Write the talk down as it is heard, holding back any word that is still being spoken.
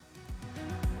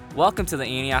Welcome to the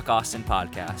Antioch Austin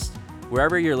podcast.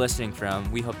 Wherever you're listening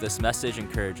from, we hope this message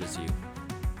encourages you.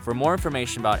 For more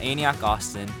information about Antioch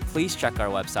Austin, please check our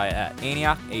website at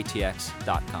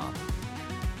antiochatx.com.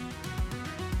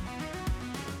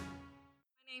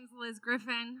 My name's Liz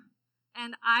Griffin,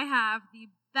 and I have the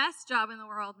best job in the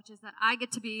world, which is that I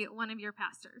get to be one of your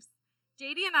pastors.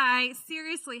 JD and I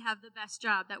seriously have the best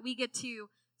job, that we get to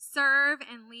serve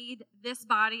and lead this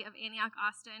body of Antioch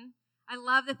Austin. I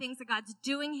love the things that God's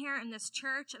doing here in this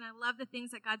church, and I love the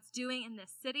things that God's doing in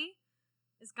this city.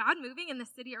 Is God moving in the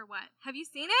city or what? Have you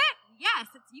seen it? Yes,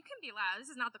 you can be loud.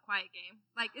 This is not the quiet game.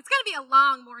 It's going to be a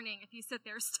long morning if you sit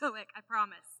there stoic, I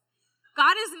promise.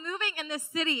 God is moving in this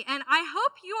city, and I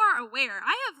hope you are aware.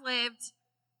 I have lived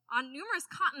on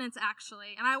numerous continents,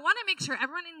 actually, and I want to make sure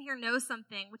everyone in here knows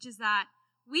something, which is that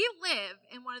we live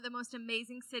in one of the most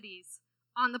amazing cities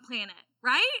on the planet,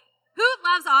 right? Who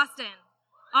loves Austin?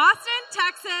 Austin,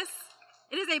 Texas.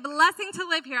 It is a blessing to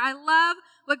live here. I love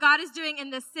what God is doing in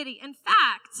this city. In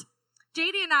fact,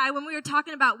 JD and I, when we were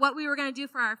talking about what we were going to do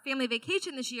for our family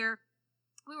vacation this year,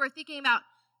 we were thinking about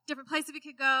different places we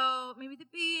could go, maybe the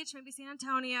beach, maybe San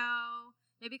Antonio,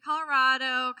 maybe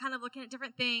Colorado, kind of looking at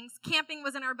different things. Camping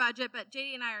was in our budget, but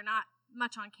JD and I are not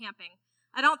much on camping.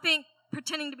 I don't think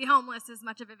pretending to be homeless is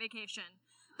much of a vacation.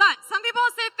 But some people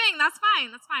will say, that's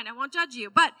fine. I won't judge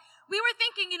you. But we were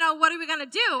thinking, what are we going to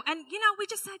do? And, we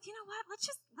just said, what? Let's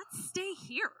stay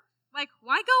here. Why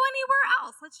go anywhere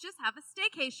else? Let's just have a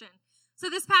staycation. So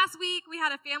this past week, we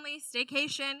had a family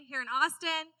staycation here in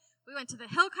Austin. We went to the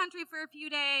Hill Country for a few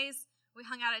days. We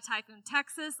hung out at Typhoon,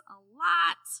 Texas a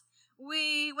lot.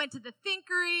 We went to the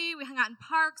Thinkery. We hung out in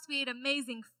parks. We ate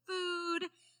amazing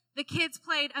food. The kids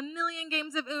played 1,000,000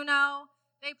 games of Uno.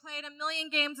 They played 1,000,000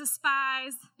 games of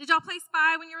Spies. Did y'all play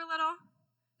Spy when you were little?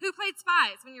 Who played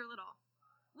Spies when you were little?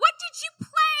 What did you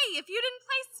play if you didn't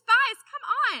play Spies? Come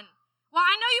on. Well,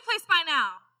 I know you play Spy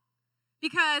now,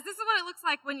 because this is what it looks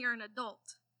like when you're an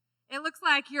adult. It looks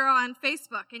like you're on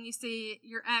Facebook and you see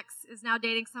your ex is now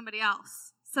dating somebody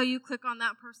else. So you click on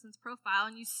that person's profile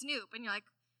and you snoop and you're like,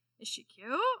 is she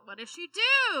cute? What does she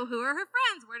do? Who are her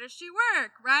friends? Where does she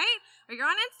work? Right? Or you're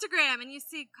on Instagram and you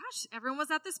see, gosh, everyone was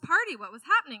at this party. What was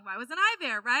happening? Why wasn't I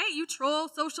there? Right? You troll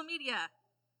social media.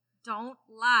 Don't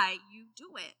lie. You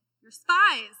do it. You're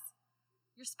spies.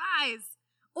 You're spies.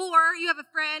 Or you have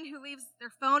a friend who leaves their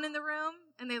phone in the room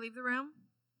and they leave the room.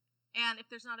 And if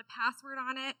there's not a password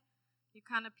on it, you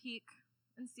kind of peek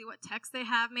and see what text they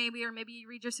have maybe, or maybe you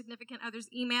read your significant other's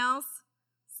emails.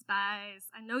 Spies.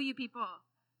 I know you people.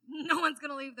 No one's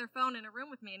going to leave their phone in a room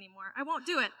with me anymore. I won't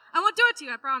do it. I won't do it to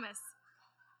you, I promise.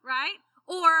 Right?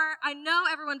 Or I know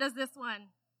everyone does this one.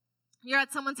 You're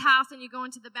at someone's house and you go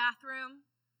into the bathroom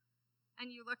and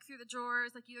you look through the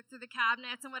drawers, you look through the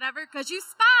cabinets and whatever, because you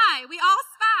spy. We all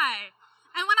spy.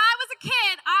 And when I was a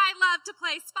kid, I loved to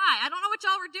play Spy. I don't know what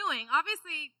y'all were doing.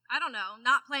 Obviously, I don't know,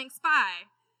 not playing Spy.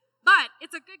 But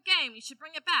it's a good game. You should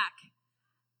bring it back.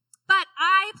 But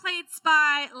I played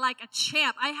Spy like a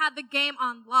champ. I had the game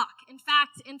on lock. In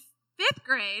fact, in 5th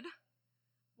grade,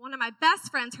 one of my best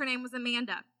friends, her name was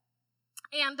Amanda.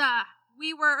 And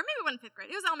we were, or maybe it wasn't 5th grade,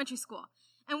 it was elementary school.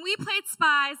 And we played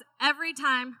Spies every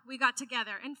time we got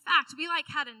together. In fact, we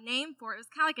had a name for it. It was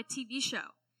kind of like a TV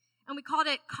show. And we called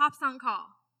it Cops on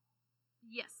Call.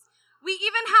 Yes. We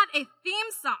even had a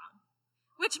theme song,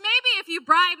 which maybe if you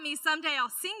bribe me someday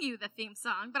I'll sing you the theme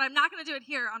song, but I'm not going to do it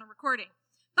here on a recording.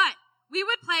 But we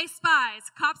would play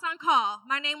Spies, Cops on Call.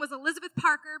 My name was Elizabeth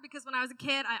Parker because when I was a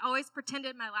kid, I always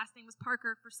pretended my last name was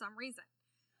Parker for some reason.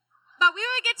 But we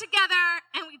would get together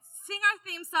and we'd sing our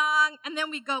theme song and then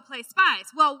we'd go play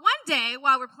Spies. Well, one day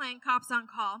while we're playing Cops on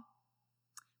Call,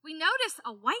 we noticed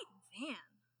a white van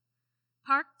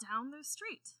parked down the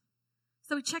street.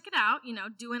 So we check it out,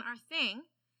 doing our thing.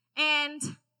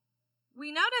 And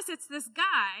we notice it's this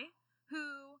guy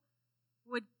who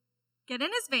would get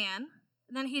in his van,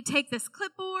 and then he'd take this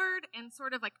clipboard and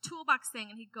sort of toolbox thing,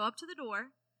 and he'd go up to the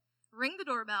door, ring the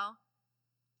doorbell,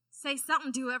 say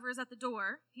something to whoever's at the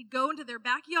door. He'd go into their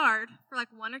backyard for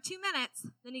 1 or 2 minutes,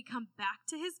 then he'd come back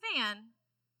to his van,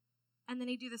 and then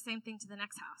he'd do the same thing to the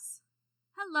next house.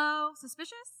 Hello,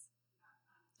 suspicious?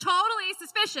 Totally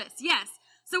suspicious, yes.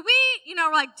 So we,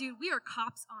 we're like, dude, we are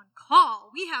cops on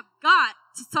call. We have got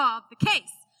to solve the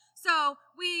case. So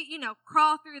we,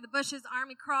 crawl through the bushes,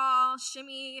 army crawl,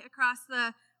 shimmy across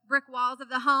the brick walls of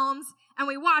the homes, and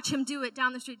we watch him do it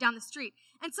down the street.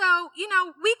 And so,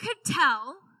 we could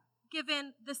tell,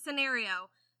 given the scenario,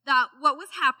 that what was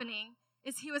happening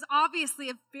is he was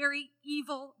obviously a very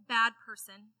evil, bad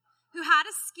person who had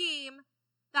a scheme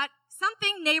that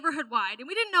something neighborhood-wide, and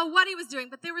we didn't know what he was doing,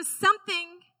 but there was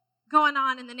something going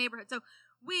on in the neighborhood. So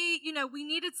we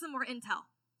needed some more intel.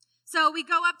 So we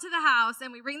go up to the house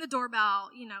and we ring the doorbell,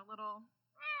 little,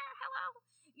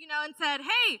 hello, and said,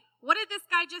 hey, what did this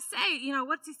guy just say?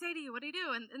 What's he say to you? What did he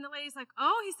do? And the lady's like,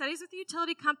 oh, he said he's with the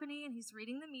utility company and he's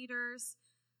reading the meters,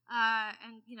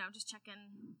 and, just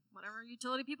checking whatever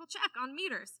utility people check on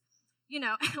meters.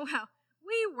 Well,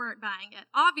 we weren't buying it.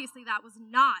 Obviously, that was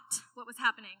not what was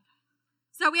happening.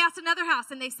 So we asked another house,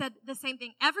 and they said the same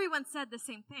thing. Everyone said the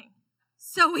same thing.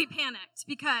 So we panicked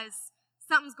because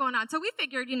something's going on. So we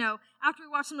figured, after we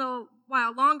watched them a little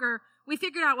while longer, we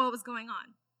figured out what was going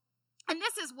on. And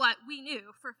this is what we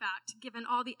knew for a fact, given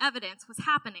all the evidence was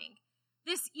happening.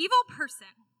 This evil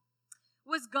person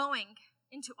was going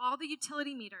into all the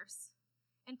utility meters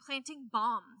and planting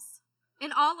bombs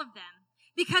in all of them.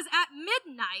 Because at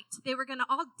midnight, they were going to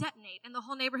all detonate and the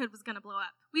whole neighborhood was going to blow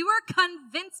up. We were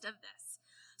convinced of this.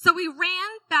 So we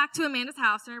ran back to Amanda's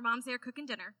house, and her mom's there cooking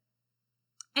dinner.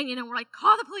 And, we're like,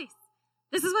 call the police.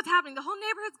 This is what's happening. The whole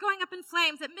neighborhood's going up in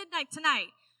flames at midnight tonight.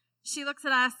 She looks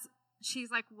at us.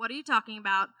 She's like, what are you talking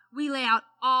about? We lay out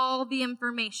all the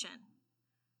information.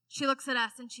 She looks at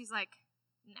us, and she's like,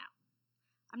 no,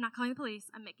 I'm not calling the police.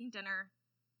 I'm making dinner.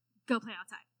 Go play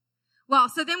outside. Well,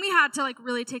 so then we had to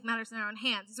really take matters in our own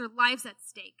hands. These are lives at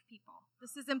stake, people.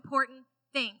 This is important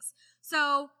things.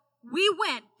 So we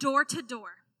went door to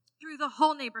door through the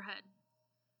whole neighborhood,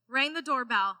 rang the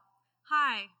doorbell.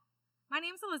 Hi, my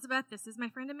name's Elizabeth. This is my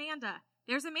friend Amanda.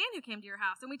 There's a man who came to your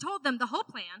house. And we told them the whole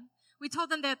plan. We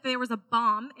told them that there was a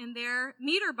bomb in their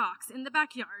meter box in the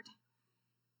backyard.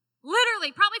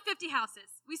 Literally, probably 50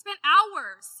 houses. We spent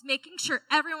hours making sure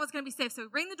everyone was going to be safe. So we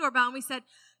rang the doorbell and we said,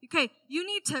 okay, you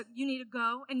need to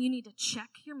go and you need to check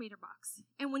your meter box.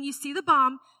 And when you see the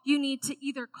bomb, you need to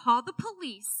either call the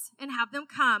police and have them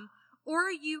come, or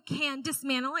you can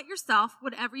dismantle it yourself,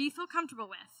 whatever you feel comfortable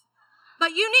with.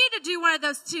 But you need to do one of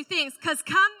those two things, because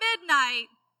come midnight,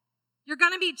 you're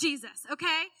going to meet Jesus,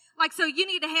 okay? So you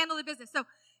need to handle the business. So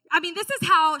this is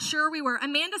how sure we were.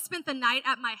 Amanda spent the night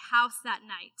at my house that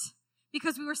night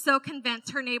because we were so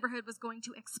convinced her neighborhood was going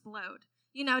to explode.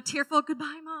 Tearful,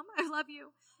 goodbye, Mom, I love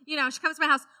you. She comes to my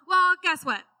house. Well, guess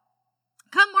what?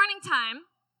 Come morning time,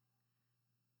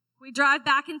 we drive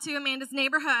back into Amanda's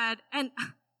neighborhood, and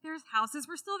there's houses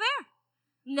were still there.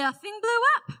 Nothing blew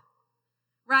up,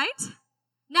 right?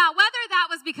 Now, whether that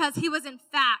was because he was in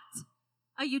fact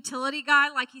a utility guy,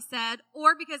 like he said,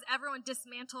 or because everyone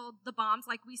dismantled the bombs,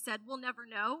 like we said, we'll never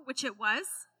know, which it was.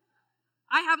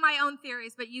 I have my own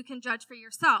theories, but you can judge for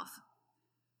yourself,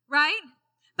 right?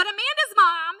 But Amanda's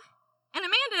mom and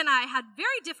Amanda and I had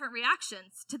very different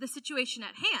reactions to the situation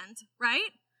at hand, right?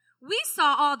 We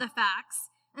saw all the facts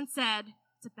and said,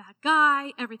 it's a bad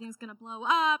guy, everything's going to blow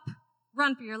up,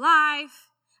 run for your life.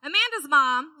 Amanda's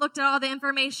mom looked at all the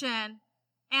information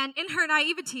and in her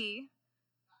naivety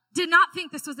did not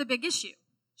think this was a big issue.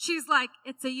 She's like,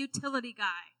 it's a utility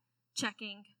guy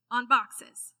checking on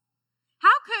boxes.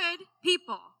 How could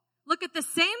people look at the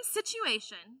same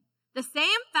situation, the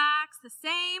same facts, the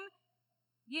same,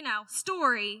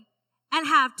 story, and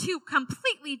have two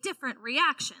completely different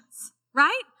reactions,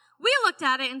 right? We looked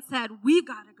at it and said, we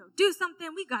got to go do something.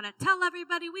 We got to tell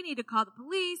everybody. We need to call the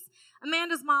police.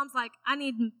 Amanda's mom's like, I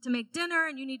need to make dinner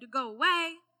and you need to go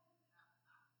away.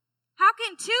 How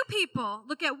can two people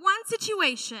look at one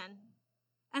situation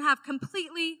and have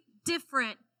completely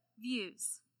different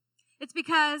views? It's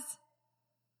because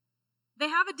they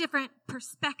have a different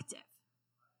perspective.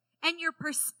 And your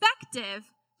perspective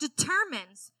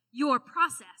determines your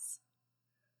process.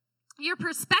 Your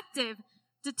perspective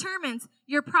determines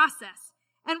your process.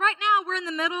 And right now we're in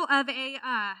the middle of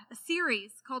a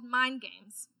series called Mind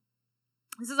Games.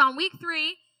 This is on week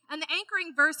 3, and the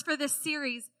anchoring verse for this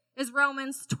series is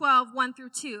Romans 12, 1 through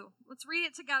 2. Let's read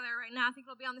it together right now. I think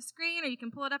it'll be on the screen, or you can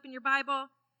pull it up in your Bible.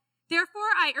 Therefore,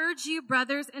 I urge you,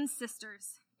 brothers and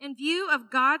sisters, in view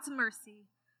of God's mercy,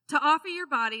 to offer your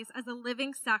bodies as a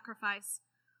living sacrifice,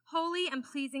 holy and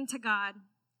pleasing to God.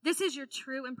 This is your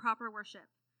true and proper worship.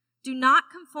 Do not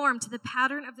conform to the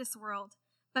pattern of this world,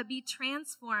 but be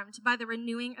transformed by the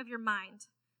renewing of your mind.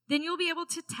 Then you'll be able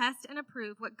to test and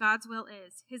approve what God's will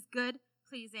is, his good,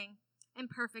 pleasing, and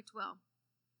perfect will.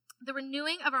 The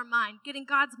renewing of our mind, getting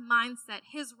God's mindset,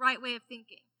 his right way of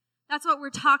thinking. That's what we're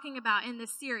talking about in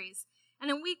this series. And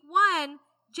in week 1,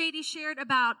 JD shared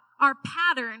about our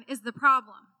pattern is the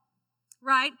problem,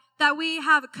 right? That we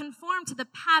have conformed to the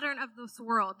pattern of this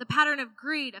world, the pattern of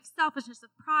greed, of selfishness, of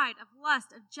pride, of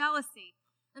lust, of jealousy,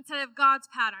 instead of God's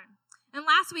pattern. And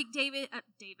last week, David,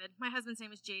 my husband's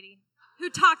name is JD,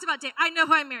 who talked about David. I know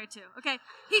who I'm married to, okay?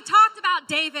 He talked about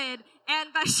David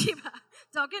and Bathsheba.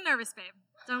 Don't get nervous, babe.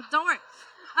 Don't worry.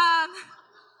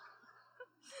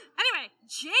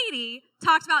 JD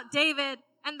talked about David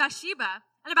and Bathsheba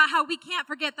and about how we can't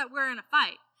forget that we're in a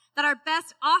fight, that our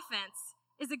best offense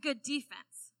is a good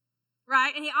defense,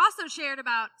 right? And he also shared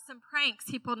about some pranks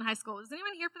he pulled in high school. Was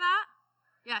anyone here for that?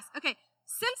 Yes. Okay.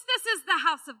 Since this is the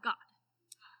house of God,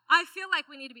 I feel like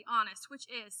we need to be honest, which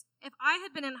is, if I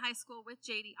had been in high school with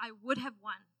JD, I would have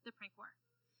won the prank war.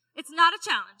 It's not a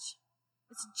challenge.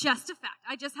 It's just a fact.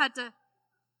 I just had to,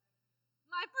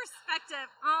 my perspective.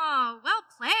 Oh, well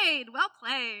played. Well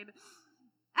played.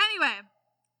 Anyway,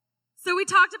 so we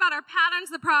talked about our patterns,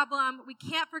 the problem. We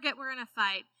can't forget we're in a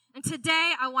fight. And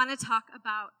today I want to talk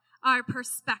about our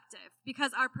perspective,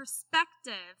 because our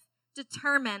perspective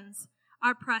determines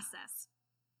our process.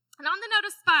 And on the note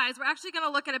of spies, we're actually going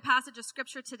to look at a passage of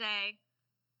scripture today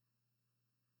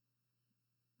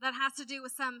that has to do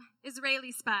with some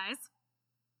Israeli spies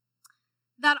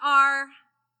that are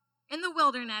in the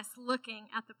wilderness looking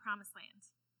at the promised land.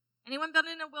 Anyone been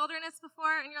in a wilderness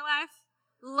before in your life?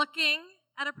 Looking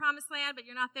at a promised land, but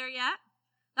you're not there yet?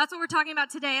 That's what we're talking about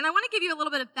today. And I want to give you a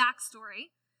little bit of backstory.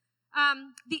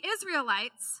 The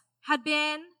Israelites had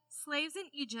been slaves in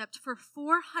Egypt for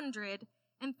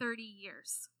 430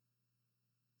 years.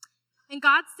 And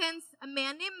God sends a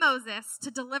man named Moses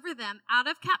to deliver them out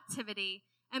of captivity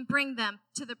and bring them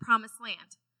to the promised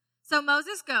land. So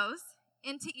Moses goes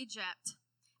into Egypt,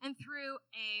 and through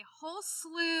a whole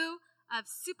slew of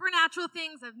supernatural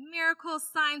things, of miracles,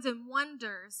 signs, and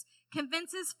wonders,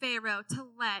 convinces Pharaoh to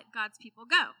let God's people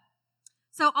go.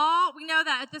 So we know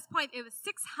that at this point it was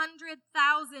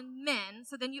 600,000 men,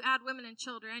 so then you add women and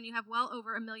children, and you have well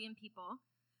over 1 million people,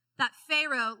 that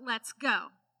Pharaoh lets go.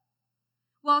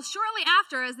 Well, shortly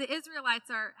after, as the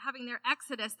Israelites are having their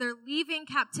exodus, they're leaving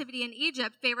captivity in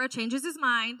Egypt, Pharaoh changes his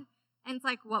mind, and it's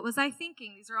like, what was I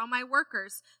thinking? These are all my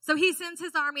workers. So he sends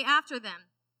his army after them.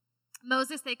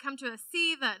 Moses, they come to a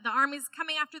sea, the army's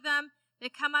coming after them, they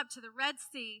come up to the Red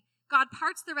Sea. God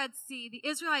parts the Red Sea, the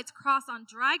Israelites cross on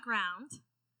dry ground,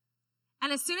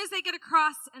 and as soon as they get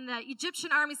across and the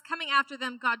Egyptian army's coming after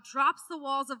them, God drops the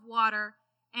walls of water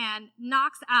and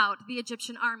knocks out the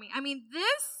Egyptian army. I mean,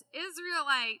 this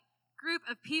Israelite group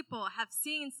of people have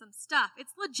seen some stuff.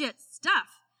 It's legit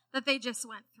stuff that they just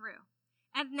went through.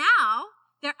 And now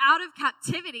they're out of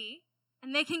captivity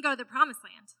and they can go to the promised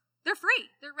land. They're free.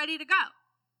 They're ready to go.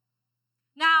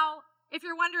 Now, if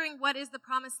you're wondering what is the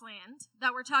promised land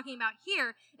that we're talking about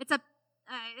here, it's a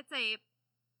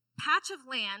patch of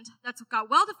land that's got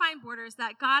well-defined borders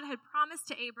that God had promised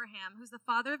to Abraham, who's the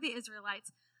father of the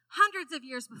Israelites, hundreds of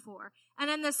years before. And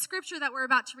in the scripture that we're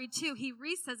about to read too, he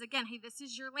says again, hey, this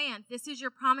is your land. This is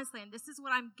your promised land. This is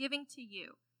what I'm giving to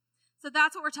you. So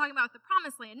that's what we're talking about with the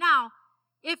promised land. Now,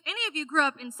 if any of you grew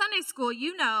up in Sunday school,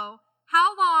 you know,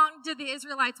 how long did the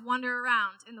Israelites wander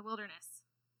around in the wilderness?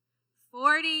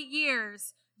 40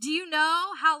 years. Do you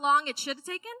know how long it should have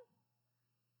taken?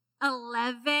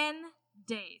 11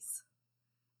 days.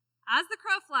 As the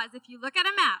crow flies, if you look at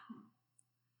a map,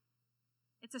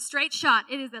 it's a straight shot.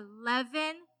 It is an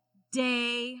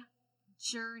 11-day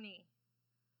journey.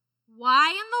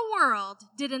 Why in the world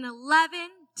did an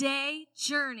 11-day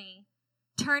journey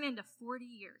turn into 40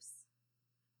 years?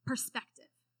 Perspective.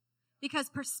 Because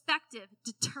perspective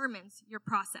determines your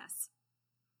process.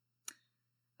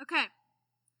 Okay.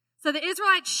 So the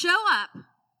Israelites show up.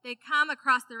 They come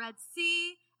across the Red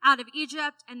Sea, out of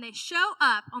Egypt, and they show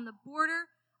up on the border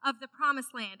of the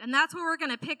promised land. And that's where we're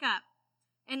going to pick up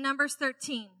in Numbers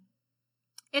 13.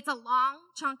 It's a long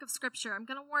chunk of scripture. I'm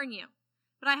going to warn you.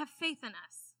 But I have faith in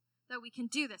us that we can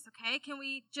do this, okay? Can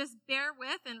we just bear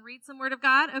with and read some word of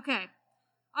God? Okay.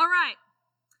 All right.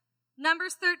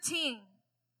 Numbers 13.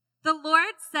 The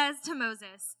Lord says to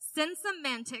Moses, send some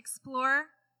men to explore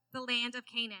the land of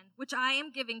Canaan, which I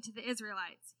am giving to the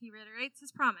Israelites. He reiterates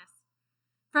his promise.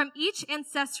 From each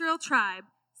ancestral tribe,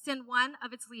 send one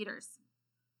of its leaders.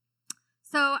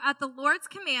 So at the Lord's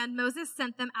command, Moses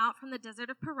sent them out from the desert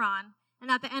of Paran,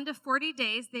 and at the end of 40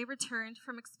 days, they returned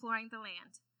from exploring the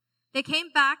land. They came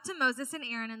back to Moses and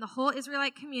Aaron and the whole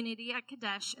Israelite community at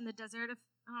Kadesh in the desert of,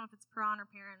 I don't know if it's Paran or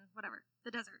Paran, whatever,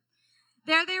 the desert.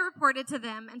 There they reported to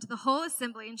them and to the whole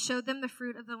assembly and showed them the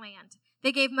fruit of the land.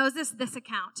 They gave Moses this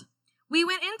account. We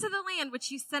went into the land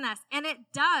which you sent us, and it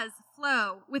does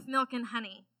flow with milk and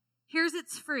honey. Here's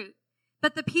its fruit.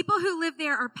 But the people who live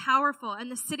there are powerful, and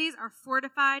the cities are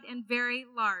fortified and very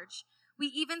large. We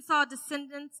even saw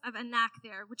descendants of Anak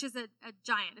there, which is a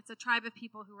giant. It's a tribe of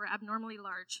people who were abnormally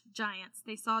large, giants.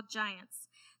 They saw giants.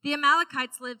 The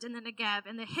Amalekites lived in the Negev,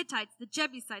 and the Hittites, the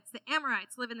Jebusites, the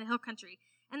Amorites live in the hill country,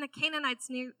 and the Canaanites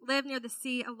live near the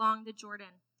sea along the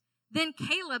Jordan. Then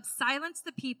Caleb silenced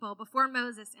the people before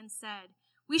Moses and said,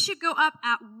 We should go up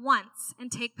at once and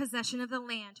take possession of the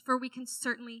land, for we can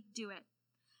certainly do it."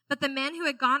 But the men who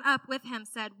had gone up with him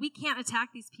said, "We can't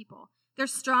attack these people. They're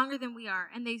stronger than we are."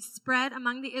 And they spread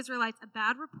among the Israelites a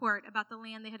bad report about the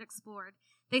land they had explored.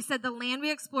 They said, "The land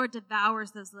we explored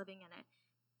devours those living in it.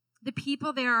 The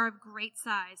people there are of great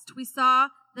size. We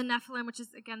saw the Nephilim," which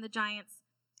is, again, the giants,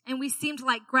 "and we seemed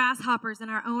like grasshoppers in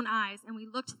our own eyes, and we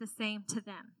looked the same to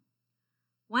them."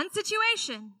 One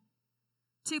situation,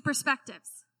 two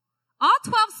perspectives. All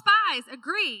 12 spies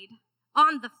agreed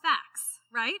on the facts,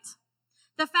 right?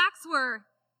 The facts were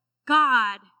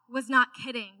God was not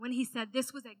kidding when he said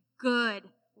this was a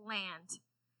good land.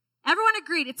 Everyone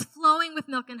agreed it's flowing with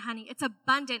milk and honey. It's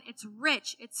abundant. It's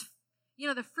rich.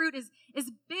 The fruit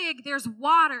is big. There's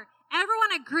water.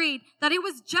 Everyone agreed that it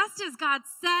was just as God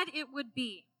said it would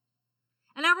be.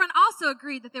 And everyone also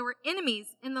agreed that there were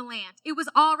enemies in the land. It was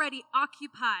already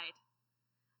occupied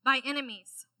by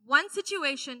enemies. One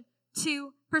situation,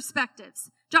 two perspectives.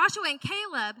 Joshua and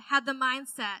Caleb had the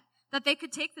mindset that they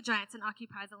could take the giants and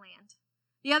occupy the land.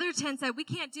 The other 10 said, "We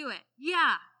can't do it."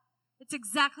 Yeah, it's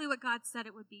exactly what God said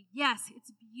it would be. Yes, it's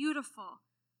beautiful.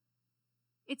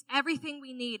 It's everything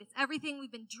we need. It's everything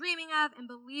we've been dreaming of and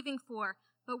believing for,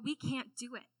 but we can't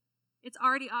do it. It's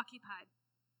already occupied.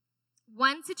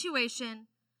 One situation,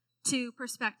 two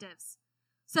perspectives.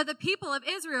 So the people of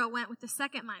Israel went with the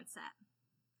second mindset,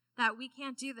 that we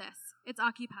can't do this. It's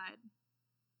occupied.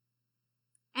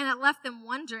 And it left them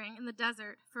wandering in the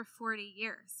desert for 40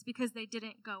 years because they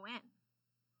didn't go in.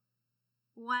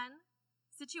 One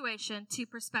situation, two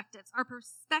perspectives. Our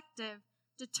perspective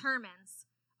determines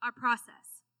our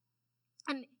process.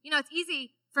 And, it's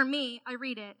easy for me. I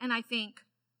read it and I think,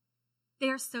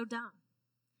 they're so dumb.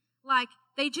 Like,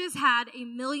 they just had a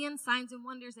million signs and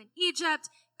wonders in Egypt.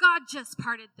 God just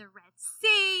parted the Red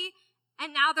Sea.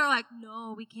 And now they're like,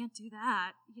 no, we can't do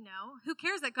that. Who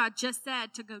cares that God just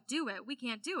said to go do it? We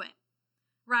can't do it.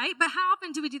 Right? But how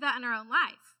often do we do that in our own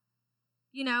life?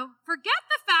 Forget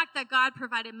the fact that God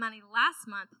provided money last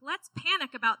month. Let's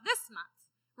panic about this month.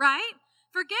 Right?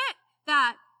 Forget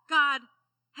that God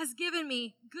has given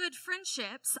me good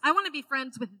friendships. I want to be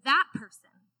friends with that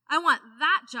person. I want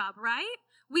that job, right?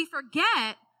 We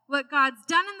forget what God's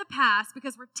done in the past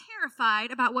because we're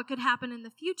terrified about what could happen in the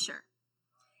future.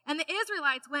 And the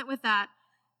Israelites went with that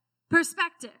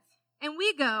perspective. And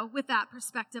we go with that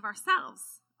perspective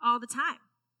ourselves all the time.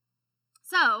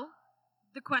 So,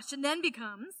 the question then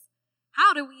becomes,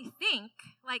 how do we think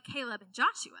like Caleb and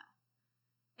Joshua?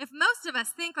 If most of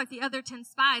us think like the other 10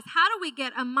 spies, how do we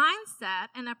get a mindset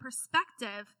and a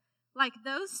perspective like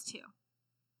those two?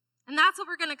 And that's what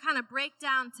we're going to kind of break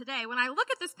down today. When I look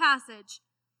at this passage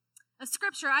of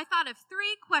Scripture, I thought of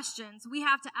 3 questions we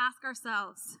have to ask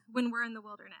ourselves when we're in the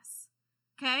wilderness.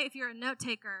 Okay? If you're a note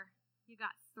taker, you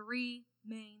got 3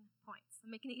 main points.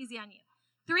 I'm making it easy on you.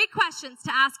 3 questions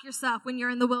to ask yourself when you're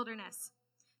in the wilderness.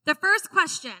 The first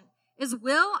question is,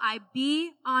 will I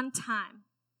be on time?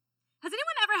 Has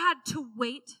anyone ever had to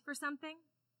wait for something?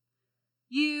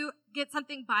 You get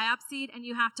something biopsied and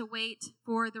you have to wait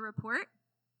for the report.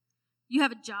 You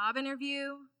have a job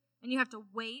interview and you have to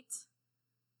wait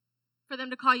for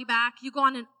them to call you back. You go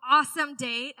on an awesome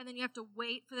date and then you have to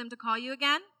wait for them to call you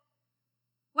again.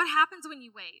 What happens when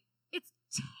you wait? It's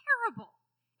terrible.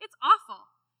 It's awful.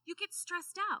 You get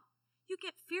stressed out. You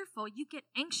get fearful. You get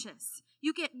anxious.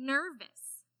 You get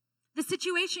nervous. The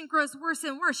situation grows worse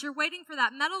and worse. You're waiting for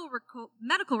that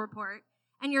medical report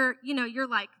and you're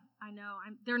like,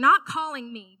 they're not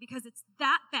calling me because it's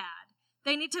that bad.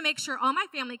 They need to make sure all my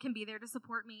family can be there to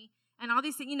support me and all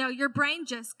these things. Your brain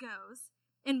just goes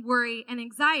in worry and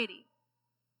anxiety.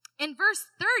 In verse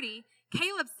 30,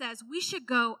 Caleb says we should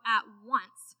go at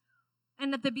once.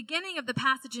 And at the beginning of the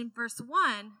passage in verse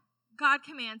 1, God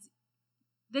commands,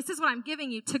 this is what I'm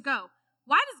giving you to go.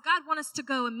 Why does God want us to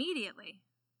go immediately?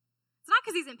 It's not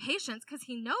because he's impatient, because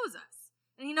he knows us.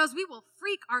 And he knows we will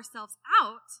freak ourselves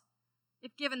out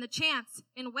if given the chance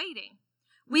in waiting.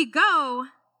 We go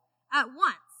at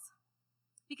once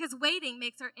because waiting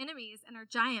makes our enemies and our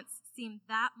giants seem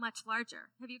that much larger.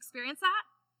 Have you experienced that?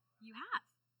 You have.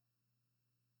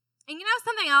 And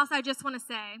something else I just want to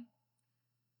say?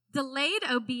 Delayed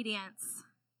obedience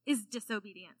is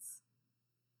disobedience.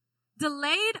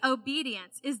 Delayed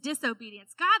obedience is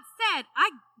disobedience. God said,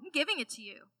 I'm giving it to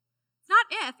you. It's not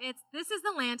if, it's this is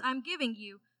the land I'm giving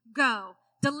you. Go.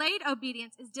 Delayed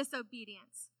obedience is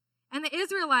disobedience. And the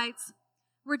Israelites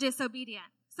were disobedient.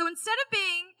 So instead of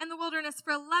being in the wilderness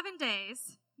for 11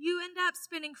 days, you end up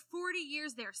spending 40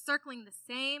 years there circling the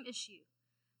same issue,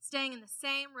 staying in the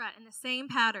same rut, in the same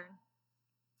pattern.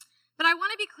 But I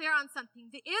want to be clear on something.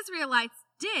 The Israelites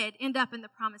did end up in the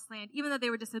promised land, even though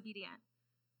they were disobedient.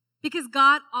 Because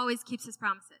God always keeps his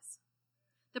promises.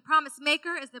 The promise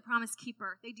maker is the promise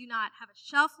keeper. They do not have a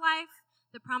shelf life.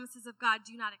 The promises of God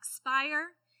do not expire.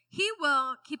 He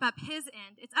will keep up his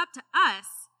end. It's up to us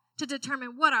to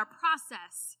determine what our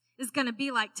process is going to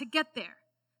be like to get there.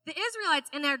 The Israelites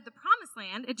entered the promised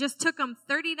land. It just took them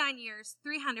 39 years,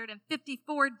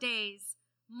 354 days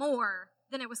more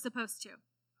than it was supposed to.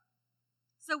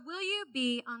 So will you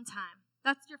be on time?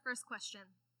 That's your first question.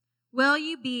 Will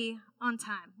you be on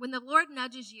time? When the Lord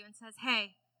nudges you and says,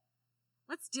 hey,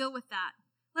 let's deal with that.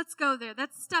 Let's go there.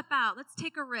 Let's step out. Let's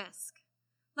take a risk.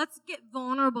 Let's get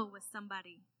vulnerable with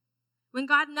somebody. When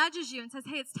God nudges you and says,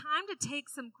 hey, it's time to take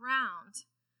some ground,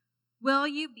 will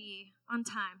you be on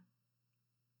time?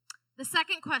 The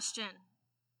second question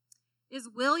is,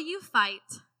 will you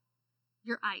fight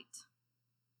your ite?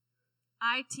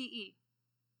 I-T-E.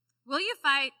 Will you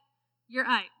fight your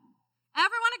ite?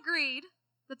 Everyone agreed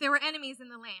that there were enemies in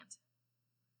the land.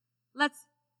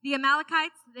 The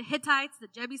Amalekites, the Hittites, the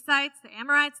Jebusites, the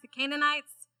Amorites, the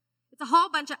Canaanites. It's a whole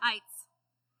bunch of ites.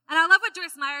 And I love what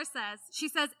Joyce Meyer says. She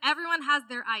says, everyone has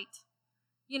their ite.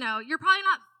 You know, you're probably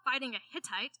not fighting a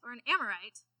Hittite or an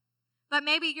Amorite, but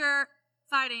maybe you're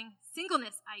fighting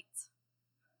singleness-ite,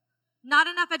 not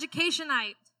enough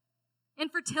education-ite,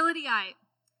 infertility-ite,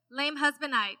 lame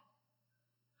husband-ite,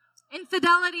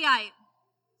 infidelity-ite,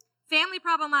 family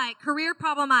problem-ite, career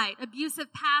problem-ite, abusive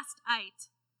past-ite,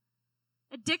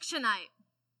 addiction-ite,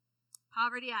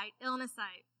 poverty-ite,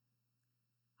 illness-ite.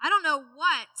 I don't know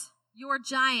what your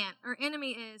giant or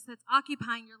enemy is that's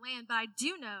occupying your land, but I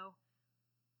do know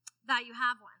that you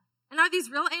have one. And are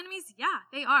these real enemies? Yeah,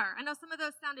 they are. I know some of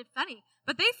those sounded funny,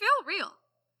 but they feel real.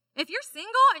 If you're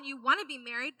single and you want to be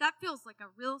married, that feels like a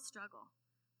real struggle.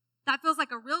 That feels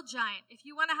like a real giant. If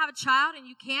you want to have a child and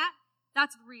you can't,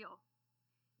 that's real.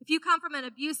 If you come from an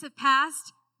abusive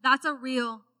past, that's a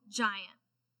real giant.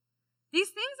 These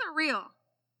things are real,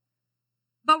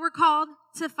 but we're called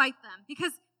to fight them,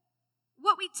 because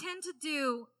what we tend to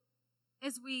do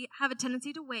is we have a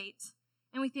tendency to wait,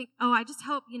 and we think, oh, I just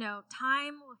hope,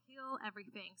 time will heal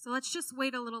everything, so let's just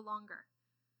wait a little longer.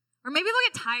 Or maybe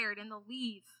they'll get tired and they'll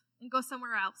leave and go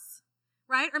somewhere else,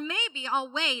 right? Or maybe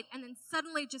I'll wait and then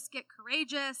suddenly just get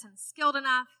courageous and skilled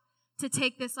enough to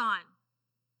take this on.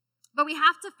 But we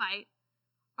have to fight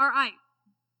our ite.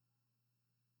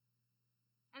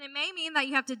 And it may mean that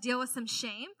you have to deal with some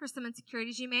shame for some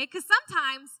insecurities you made, because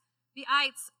sometimes the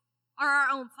ites are our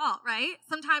own fault, right?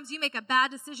 Sometimes you make a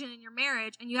bad decision in your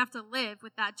marriage and you have to live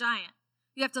with that giant.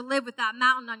 You have to live with that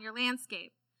mountain on your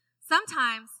landscape.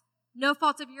 Sometimes, no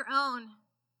fault of your own,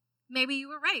 maybe you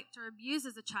were raped or abused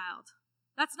as a child.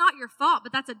 That's not your fault,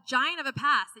 but that's a giant of a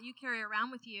past that you carry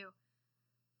around with you.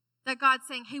 That God's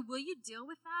saying, hey, will you deal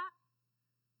with that?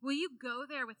 Will you go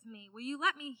there with me? Will you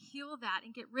let me heal that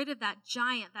and get rid of that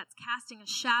giant that's casting a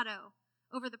shadow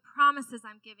over the promises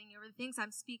I'm giving you, over the things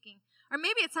I'm speaking? Or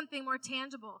maybe it's something more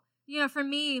tangible. For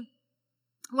me,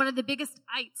 one of the biggest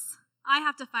ites I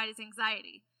have to fight is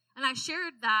anxiety. And I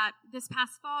shared that this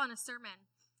past fall in a sermon,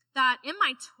 that in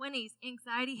my 20s,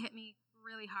 anxiety hit me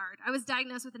really hard. I was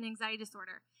diagnosed with an anxiety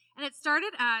disorder. And it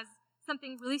started as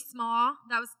something really small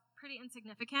that was pretty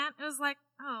insignificant. It was like,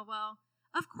 oh, well,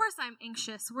 of course I'm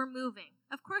anxious. We're moving.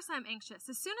 Of course I'm anxious.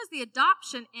 As soon as the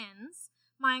adoption ends,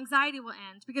 my anxiety will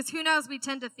end. Because who knows, we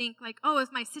tend to think like, oh, if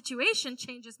my situation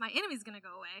changes, my enemy's going to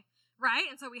go away, right?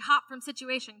 And so we hop from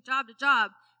situation, job to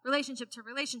job, relationship to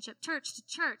relationship, church to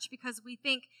church, because we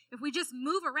think if we just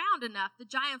move around enough, the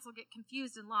giants will get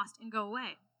confused and lost and go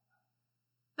away.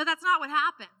 But that's not what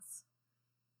happens.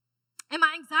 And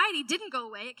my anxiety didn't go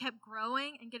away. It kept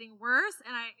growing and getting worse,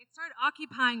 and it started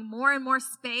occupying more and more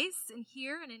space in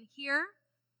here and in here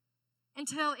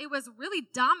until it was really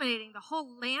dominating the whole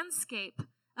landscape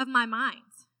of my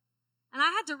mind. And I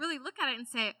had to really look at it and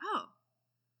say, oh,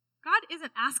 God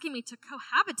isn't asking me to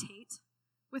cohabitate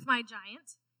with my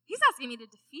giant. He's asking me to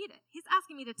defeat it. He's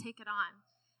asking me to take it on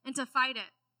and to fight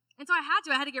it. And so I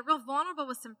had to get real vulnerable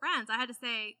with some friends. I had to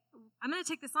say, I'm going to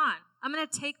take this on. I'm going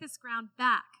to take this ground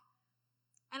back.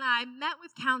 And I met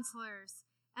with counselors,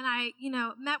 and I,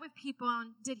 met with people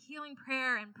and did healing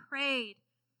prayer and prayed.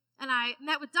 And I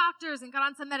met with doctors and got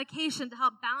on some medication to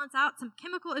help balance out some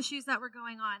chemical issues that were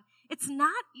going on. It's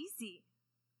not easy.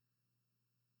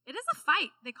 It is a fight.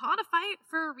 They call it a fight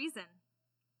for a reason.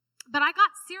 But I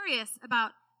got serious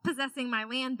about possessing my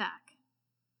land back.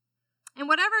 And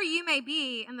whatever you may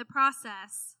be in the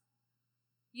process,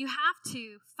 you have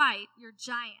to fight your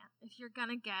giant if you're going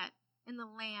to get in the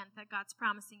land that God's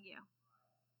promising you.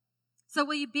 So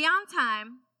will you be on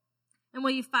time, and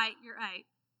will you fight your ite?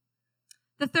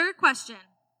 The third question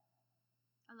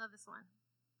I love this one.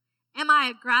 Am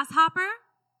I a grasshopper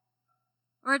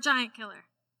or a giant killer?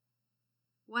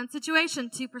 One situation,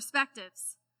 two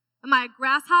perspectives. Am I a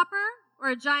grasshopper or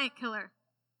a giant killer?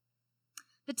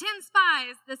 The 10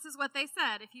 spies, this is what they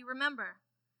said, if you remember.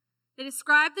 They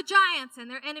described the giants and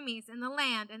their enemies in the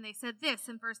land, and they said this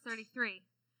in verse 33.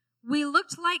 We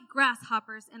looked like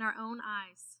grasshoppers in our own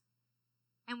eyes,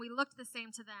 and we looked the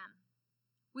same to them.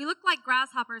 We looked like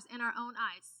grasshoppers in our own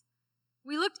eyes.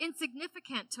 We looked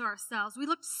insignificant to ourselves. We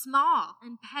looked small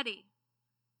and petty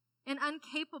and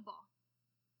incapable.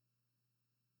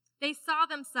 They saw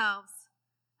themselves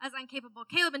as incapable.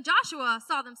 Caleb and Joshua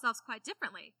saw themselves quite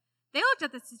differently. They looked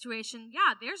at the situation,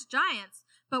 yeah, there's giants,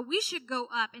 but we should go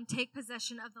up and take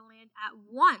possession of the land at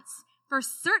once, for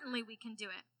certainly we can do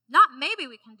it. Not maybe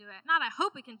we can do it, not I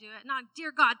hope we can do it, not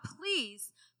dear God,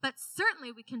 please, but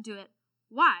certainly we can do it.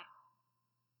 Why?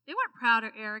 They weren't proud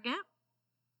or arrogant,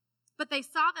 but they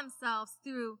saw themselves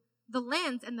through the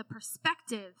lens and the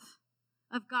perspective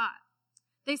of God.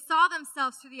 They saw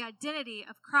themselves through the identity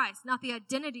of Christ, not the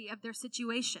identity of their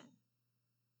situation.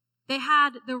 They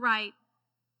had the right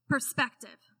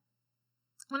perspective.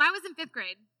 When I was in 5th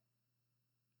grade,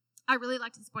 I really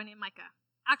liked this boy named Micah.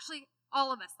 Actually,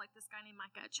 all of us like this guy named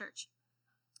Micah at church.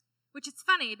 Which is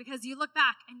funny because you look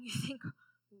back and you think,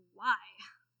 why?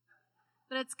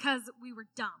 But it's because we were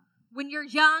dumb. When you're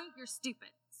young, you're stupid.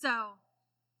 So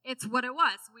it's what it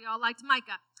was. We all liked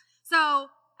Micah. So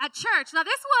at church, now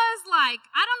this was like,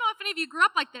 I don't know if any of you grew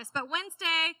up like this, but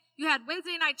Wednesday, you had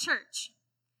Wednesday night church.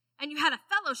 And you had a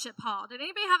fellowship hall. Did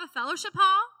anybody have a fellowship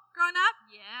hall growing up?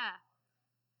 Yeah.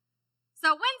 So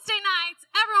Wednesday nights,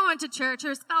 everyone went to church. There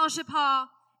was fellowship hall.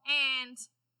 And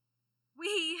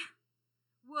we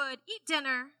would eat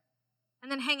dinner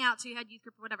and then hang out till you had youth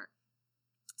group or whatever.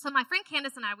 So my friend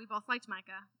Candace and I, we both liked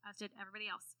Micah, as did everybody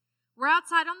else. We're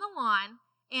outside on the lawn,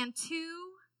 and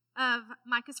 2 of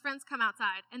Micah's friends come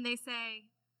outside, and they say,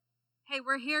 hey,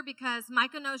 we're here because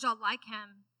Micah knows y'all like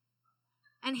him,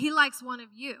 and he likes one of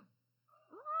you.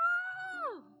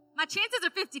 Ooh, my chances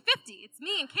are 50-50. It's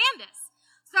me and Candace.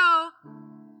 So,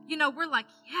 we're like,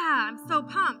 yeah, I'm so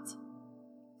pumped.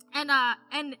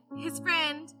 And his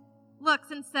friend looks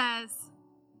and says,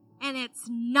 and it's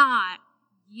not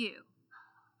you.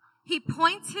 He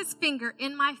points his finger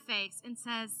in my face and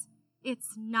says,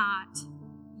 it's not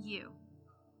you.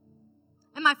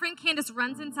 And my friend Candace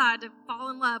runs inside to fall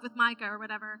in love with Micah or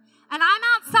whatever. And I'm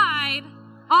outside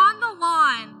on the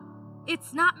lawn.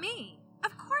 It's not me.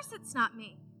 Of course it's not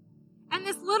me. And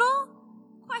this little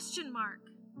question mark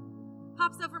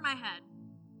pops over my head.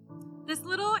 This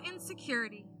little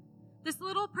insecurity, this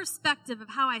little perspective of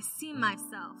how I see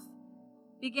myself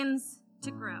begins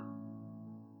to grow.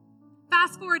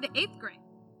 Fast forward to 8th grade.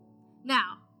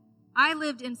 Now, I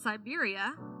lived in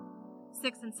Siberia,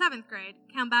 6th and 7th grade,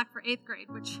 came back for 8th grade,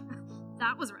 which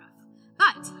that was rough.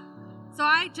 But, so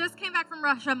I just came back from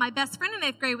Russia. My best friend in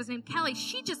 8th grade was named Kelly.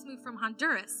 She just moved from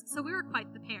Honduras, so we were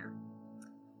quite the pair.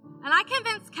 And I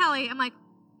convinced Kelly, I'm like,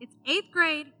 it's 8th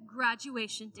grade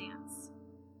graduation dance.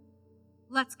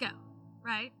 Let's go,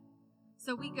 right?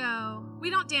 So we go. We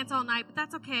don't dance all night, but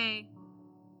that's okay.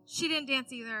 She didn't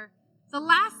dance either. The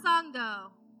last song,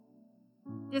 though,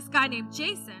 this guy named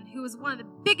Jason, who was one of the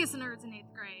biggest nerds in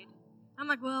 8th grade, I'm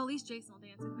like, well, at least Jason will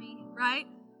dance with me, right?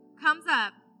 Comes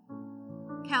up.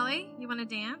 Kelly, you want to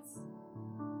dance?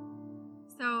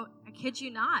 So, I kid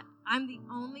you not, I'm the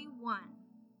only one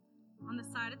on the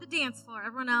side of the dance floor.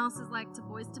 Everyone else is like to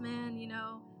Boyz II Men,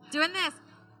 doing this.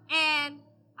 And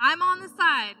I'm on the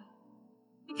side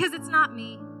because it's not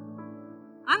me.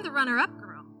 I'm the runner-up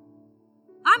girl.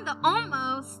 I'm the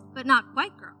almost, but not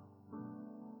quite girl.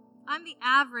 I'm the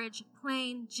average,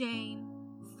 plain Jane,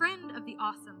 friend of the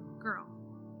awesome girl.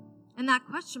 And that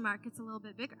question mark gets a little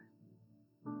bit bigger.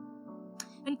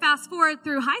 And fast forward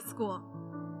through high school.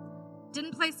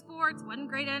 Didn't play sports, wasn't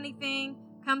great at anything.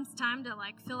 Comes time to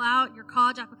fill out your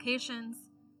college applications.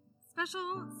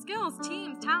 Special skills,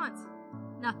 teams, talents.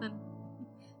 Nothing.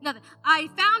 I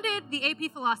founded the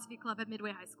AP Philosophy Club at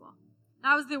Midway High School.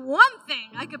 That was the one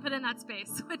thing I could put in that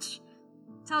space, which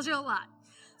tells you a lot.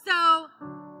 So,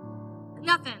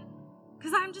 nothing.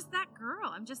 Because I'm just that girl.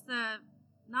 I'm just the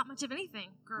not much of anything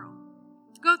girl.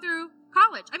 Go through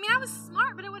college. I was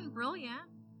smart, but I wasn't brilliant.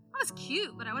 I was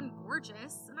cute, but I wasn't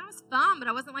gorgeous. And I was fun, but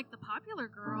I wasn't like the popular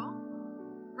girl.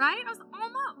 Right? I was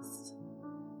almost.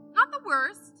 Not the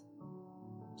worst.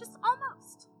 Just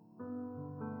almost.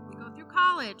 You go through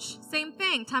college. Same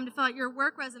thing. Time to fill out your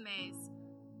work resumes.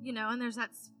 And there's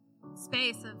that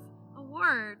space of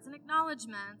awards and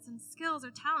acknowledgments and skills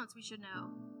or talents we should know.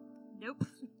 Nope.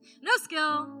 No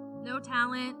skill, no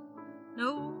talent,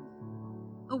 no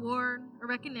award or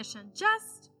recognition,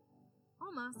 just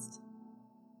almost,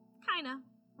 kind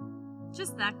of,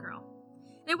 just that girl.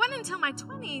 And it wasn't until my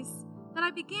 20s that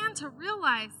I began to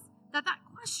realize that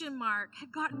question mark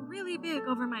had gotten really big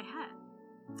over my head.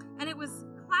 And it was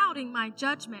clouding my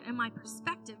judgment and my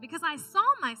perspective because I saw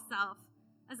myself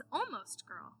as almost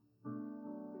girl.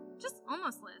 Just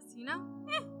almost Liz, you know?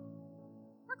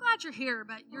 We're glad you're here,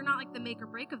 but you're not like the make or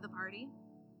break of the party.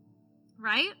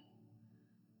 Right?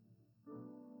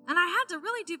 And I had to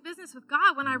really do business with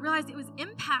God when I realized it was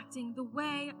impacting the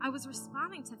way I was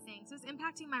responding to things. It was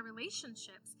impacting my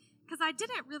relationships because I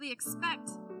didn't really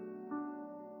expect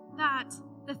that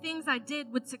the things I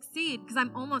did would succeed because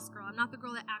I'm almost girl. I'm not the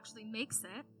girl that actually makes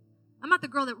it. I'm not the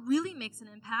girl that really makes an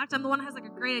impact. I'm the one who has like a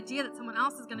great idea that someone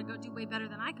else is going to go do way better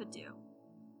than I could do.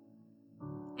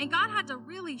 And God had to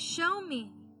really show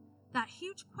me that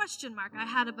huge question mark I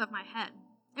had above my head.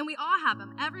 And we all have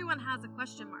them. Everyone has a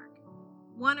question mark.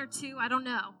 One or two, I don't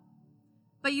know.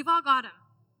 But you've all got them.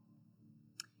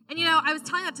 And you know, I was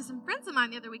telling that to some friends of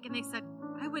mine the other week, and they said,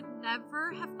 I would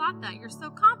never have thought that. You're so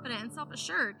confident and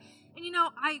self-assured. And you know,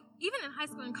 even in high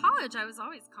school and college, I was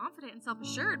always confident and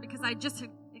self-assured because I just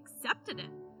accepted it.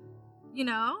 You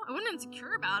know, I wasn't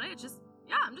insecure about it. Just,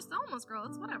 yeah, I'm just the almost girl.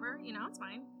 It's whatever. You know, it's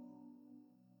fine.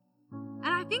 And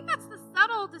I think that's the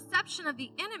subtle deception of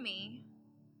the enemy,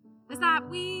 is that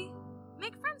we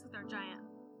make friends with our giant.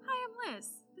 Hi, I'm Liz.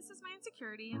 This is my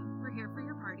insecurity, and we're here for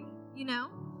your party. You know?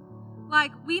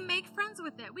 Like, we make friends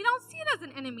with it. We don't see it as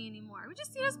an enemy anymore. We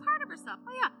just see it as part of ourselves.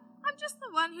 Oh, yeah, I'm just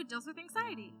the one who deals with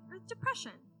anxiety or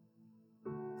depression.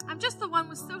 I'm just the one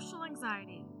with social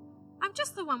anxiety. I'm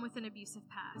just the one with an abusive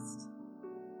past.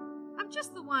 I'm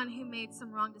just the one who made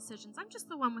some wrong decisions. I'm just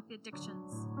the one with the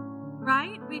addictions.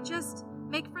 Right? We just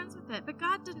make friends with it. But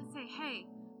God didn't say, hey,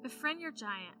 befriend your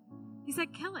giant. He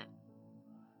said, kill it.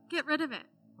 Get rid of it.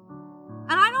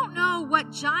 And I don't know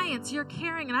what giants you're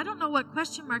carrying, and I don't know what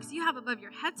question marks you have above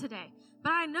your head today,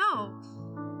 but I know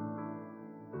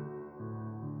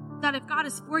that if God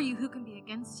is for you, who can be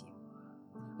against you?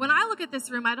 When I look at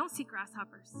this room, I don't see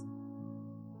grasshoppers.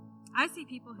 I see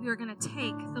people who are going to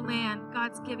take the land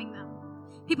God's giving them.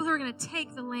 People who are going to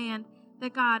take the land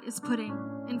that God is putting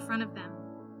in front of them.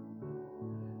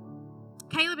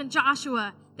 Caleb and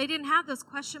Joshua, they didn't have those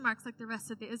question marks like the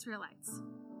rest of the Israelites.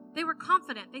 They were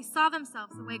confident. They saw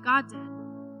themselves the way God did.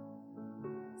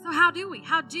 So how do we?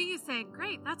 How do you say,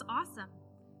 great, that's awesome?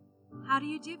 How do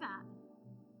you do that?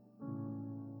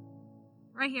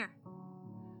 Right here.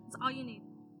 That's all you need.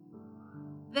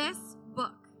 This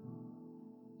book,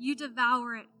 you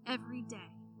devour it every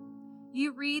day.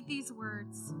 You read these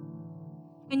words,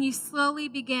 and you slowly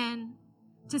begin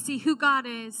to see who God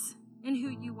is and who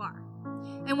you are.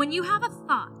 And when you have a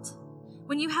thought,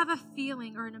 when you have a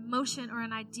feeling or an emotion or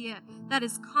an idea that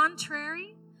is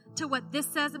contrary to what this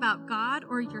says about God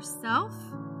or yourself,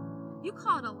 you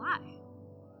call it a lie.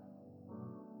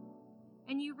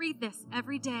 And you read this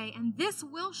every day, and this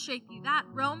will shape you. That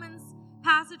Romans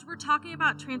passage we're talking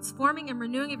about, transforming and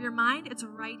renewing of your mind, it's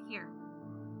right here.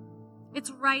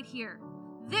 It's right here.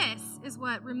 This is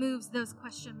what removes those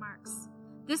question marks.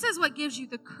 This is what gives you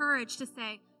the courage to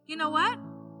say, you know what?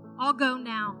 I'll go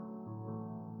now.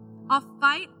 I'll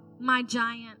fight my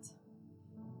giant.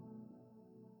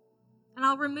 And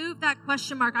I'll remove that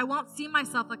question mark. I won't see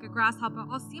myself like a grasshopper.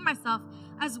 I'll see myself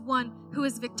as one who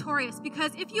is victorious.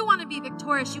 Because if you want to be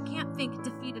victorious, you can't think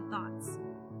defeated thoughts.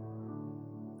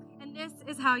 And this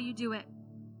is how you do it.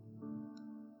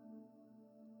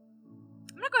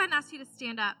 I'm going to go ahead and ask you to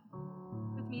stand up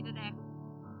with me today.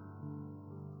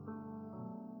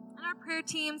 And our prayer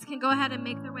teams can go ahead and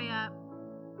make their way up.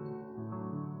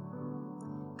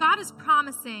 God is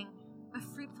promising a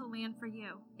fruitful land for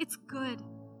you. It's good.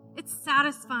 It's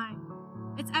satisfying.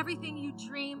 It's everything you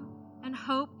dream and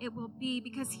hope it will be,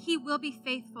 because He will be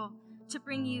faithful to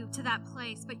bring you to that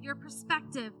place. But your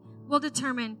perspective will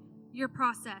determine your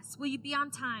process. Will you be on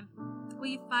time? Will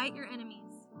you fight your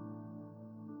enemies?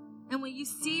 And will you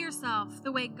see yourself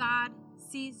the way God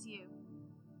sees you?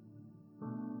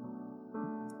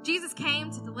 Jesus came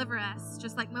to deliver us,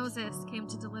 just like Moses came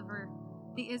to deliver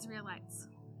the Israelites.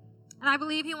 And I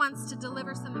believe He wants to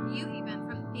deliver some of you even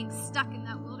from being stuck in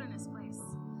that wilderness place.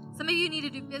 Some of you need to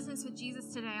do business with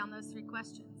Jesus today on those 3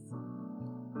 questions.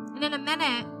 And in a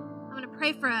minute, I'm going to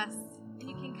pray for us. And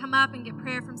you can come up and get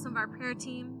prayer from some of our prayer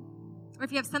team. Or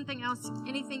if you have something else,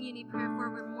 anything you need prayer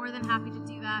for, we're more than happy to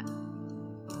do that.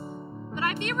 But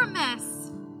I'd be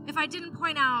remiss if I didn't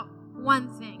point out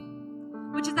one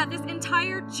thing, which is that this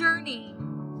entire journey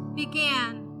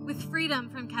began with freedom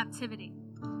from captivity.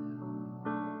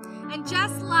 And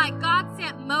just like God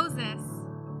sent Moses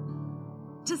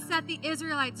to set the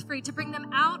Israelites free, to bring them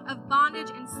out of bondage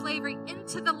and slavery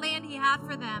into the land he had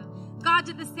for them. God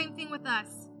did the same thing with us.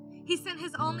 He sent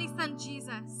his only son,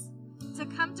 Jesus, to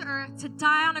come to earth, to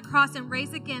die on a cross and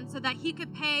raise again so that he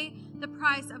could pay the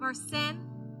price of our sin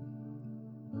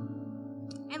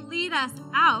and lead us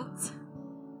out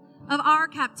of our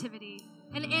captivity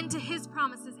and into his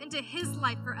promises, into his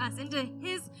life for us, into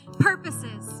his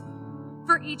purposes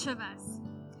for each of us.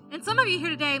 And some of you here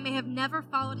today may have never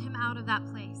followed him out of that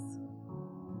place.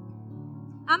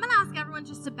 I'm going to ask everyone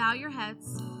just to bow your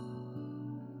heads.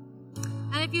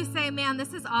 And if you say, man,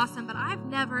 this is awesome, but I've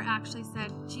never actually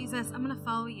said, Jesus, I'm going to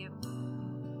follow you.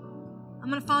 I'm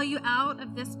going to follow you out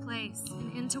of this place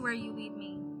and into where you lead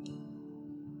me.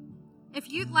 If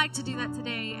you'd like to do that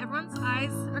today, everyone's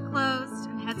eyes are closed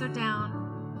and heads are down.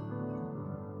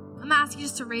 I'm going to ask you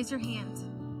just to raise your hand.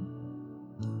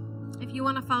 If you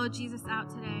want to follow Jesus out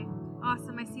today.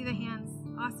 Awesome. I see the hands.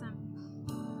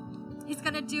 Awesome. He's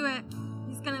going to do it.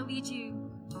 He's going to lead you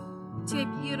to a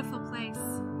beautiful place.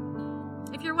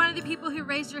 If you're one of the people who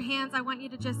raised your hands, I want you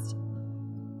to just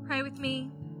pray with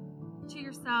me to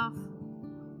yourself.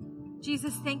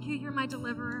 Jesus, thank you. You're my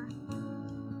deliverer.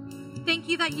 Thank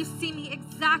you that you see me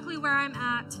exactly where I'm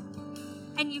at,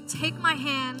 and you take my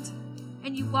hand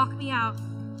and you walk me out.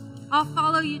 I'll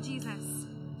follow you, Jesus.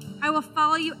 I will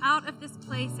follow you out of this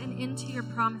place and into your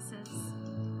promises.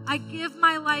 I give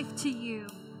my life to you.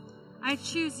 I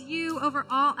choose you over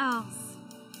all else.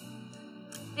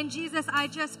 And Jesus, I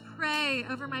just pray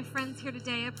over my friends here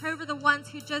today. I pray over the ones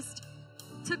who just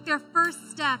took their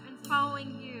first step in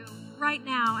following you right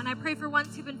now. And I pray for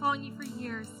ones who've been following you for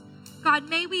years. God,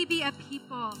 may we be a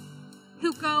people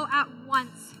who go at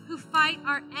once, who fight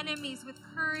our enemies with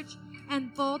courage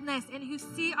and boldness, and who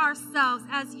see ourselves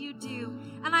as you do.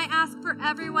 And I ask for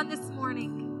everyone this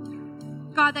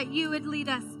morning, God, that you would lead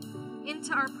us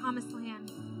into our promised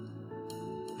land,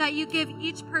 that you give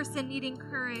each person needing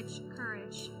courage.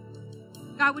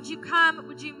 God, would you come?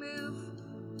 Would you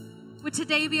move? Would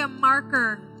today be a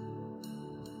marker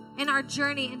in our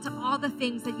journey into all the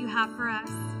things that you have for us?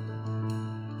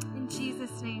 In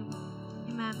Jesus' name,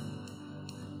 amen.